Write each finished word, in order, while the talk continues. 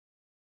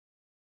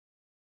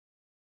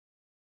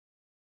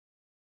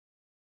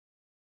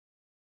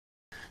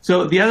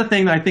So the other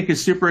thing that I think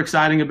is super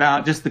exciting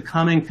about just the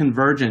coming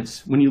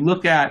convergence, when you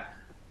look at,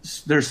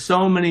 there's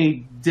so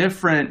many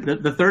different,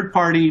 the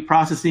third-party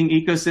processing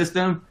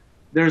ecosystem,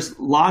 there's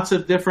lots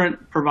of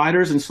different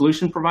providers and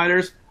solution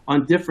providers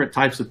on different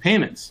types of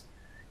payments.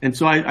 And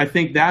so I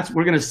think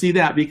we're going to see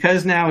that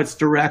because now it's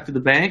direct to the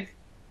bank,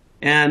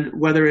 and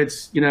whether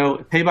it's,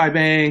 pay by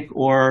bank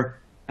or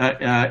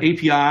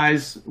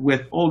APIs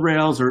with old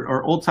rails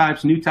or old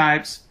types, new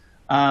types,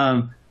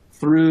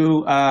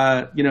 through,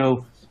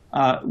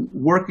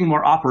 working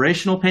more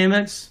operational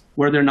payments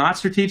where they're not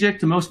strategic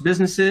to most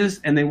businesses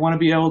and they want to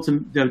be able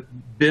to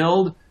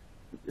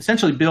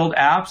essentially build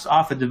apps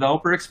off a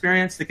developer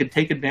experience that could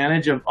take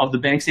advantage of the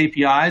bank's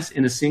APIs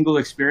in a single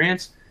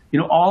experience.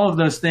 All of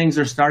those things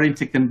are starting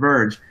to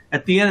converge.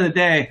 At the end of the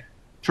day,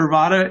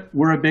 Trovata,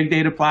 we're a big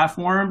data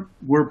platform.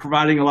 We're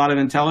providing a lot of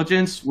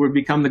intelligence. We've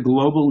become the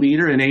global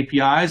leader in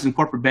APIs and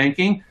corporate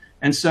banking.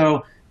 And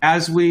so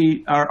as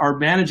we are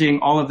managing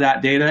all of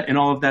that data and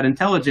all of that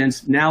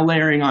intelligence, now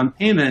layering on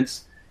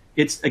payments,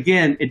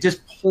 it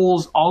just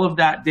pulls all of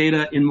that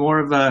data in more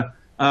of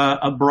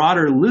a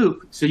broader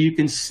loop. So you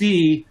can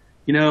see,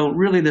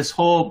 really this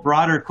whole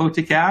broader quote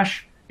to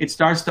cash. It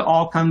starts to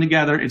all come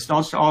together. It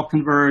starts to all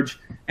converge,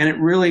 and it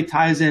really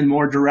ties in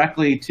more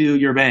directly to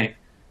your bank.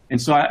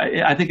 And so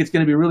I think it's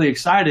going to be really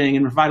exciting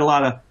and provide a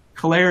lot of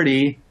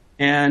clarity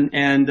and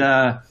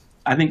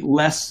I think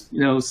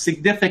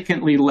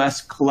significantly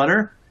less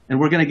clutter. And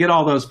we're going to get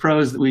all those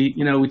pros that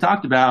we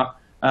talked about.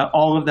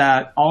 All of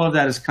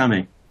that is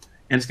coming,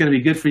 and it's going to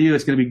be good for you.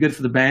 It's going to be good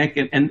for the bank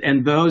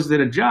and those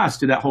that adjust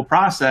to that whole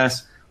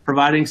process,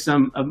 providing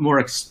some more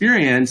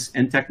experience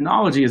and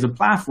technology as a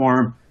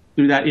platform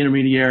through that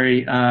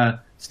intermediary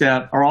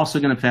step are also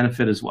going to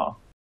benefit as well.